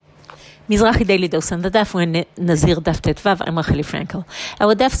Mizrahi Daily Dose on the Daf, when Nazir Daf Tetvav, I'm Racheli Frankel.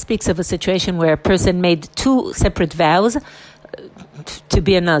 Our Daf speaks of a situation where a person made two separate vows to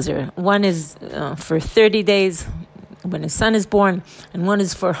be a Nazir. One is for 30 days when his son is born, and one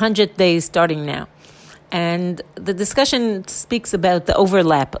is for 100 days starting now. And the discussion speaks about the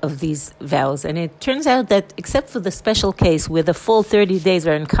overlap of these vows. And it turns out that except for the special case where the full 30 days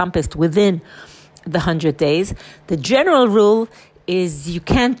are encompassed within the 100 days, the general rule is you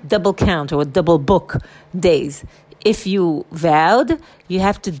can't double count or double book days. If you vowed, you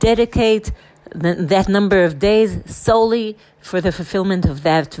have to dedicate that number of days solely for the fulfillment of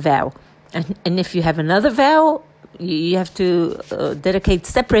that vow. And if you have another vow, you have to dedicate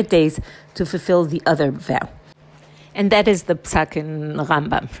separate days to fulfill the other vow. And that is the psak in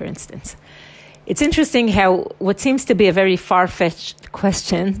Rambam, for instance. It's interesting how what seems to be a very far-fetched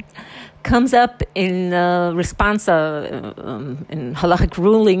question comes up in response in halachic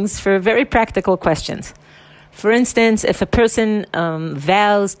rulings for very practical questions. For instance, if a person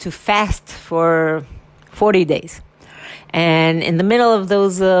vows to fast for 40 days, and in the middle of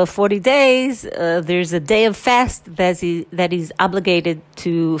those 40 days, there's a day of fast that he's obligated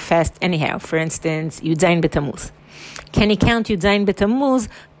to fast anyhow. For instance, Yud Zayin B'Tammuz. Can he count Yud Zayin B'Tammuz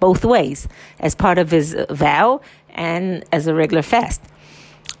both ways, as part of his vow and as a regular fast?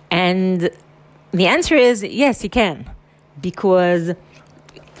 And the answer is yes, he can, because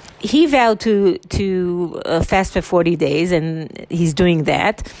he vowed to fast for 40 days, and he's doing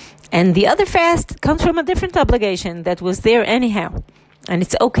that. And the other fast comes from a different obligation that was there anyhow. And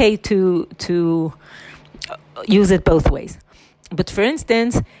it's okay to use it both ways. But for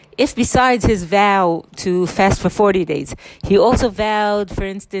instance, if besides his vow to fast for 40 days, he also vowed, for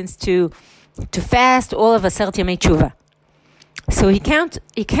instance, to fast all of Aseret Yemei Tshuva. So he can't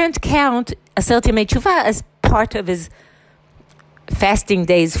count Aseret Yemei Tshuva as part of his fasting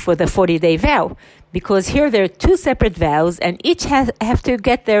days for the 40-day vow, because here there are two separate vows, and each have to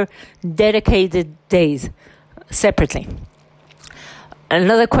get their dedicated days separately.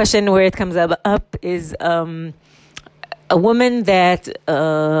 Another question where it comes up is a woman that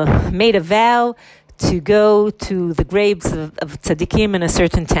made a vow to go to the graves of tzaddikim in a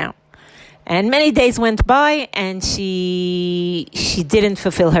certain town. And many days went by, and she didn't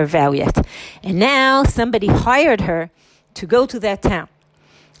fulfill her vow yet. And now somebody hired her to go to that town.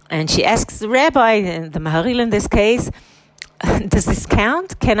 And she asks the rabbi, the Maharil in this case, does this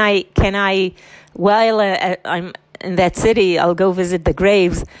count? Can I while I'm in that city, I'll go visit the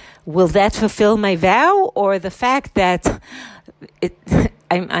graves, will that fulfill my vow? Or the fact that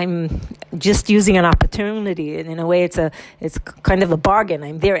I'm just using an opportunity, and in a way it's kind of a bargain.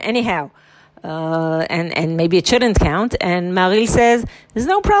 I'm there anyhow. And maybe it shouldn't count. And Maharil says, there's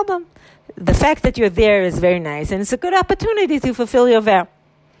no problem. The fact that you're there is very nice, and it's a good opportunity to fulfill your vow.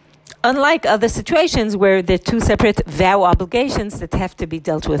 Unlike other situations where there are two separate vow obligations that have to be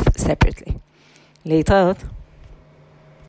dealt with separately. להתראות.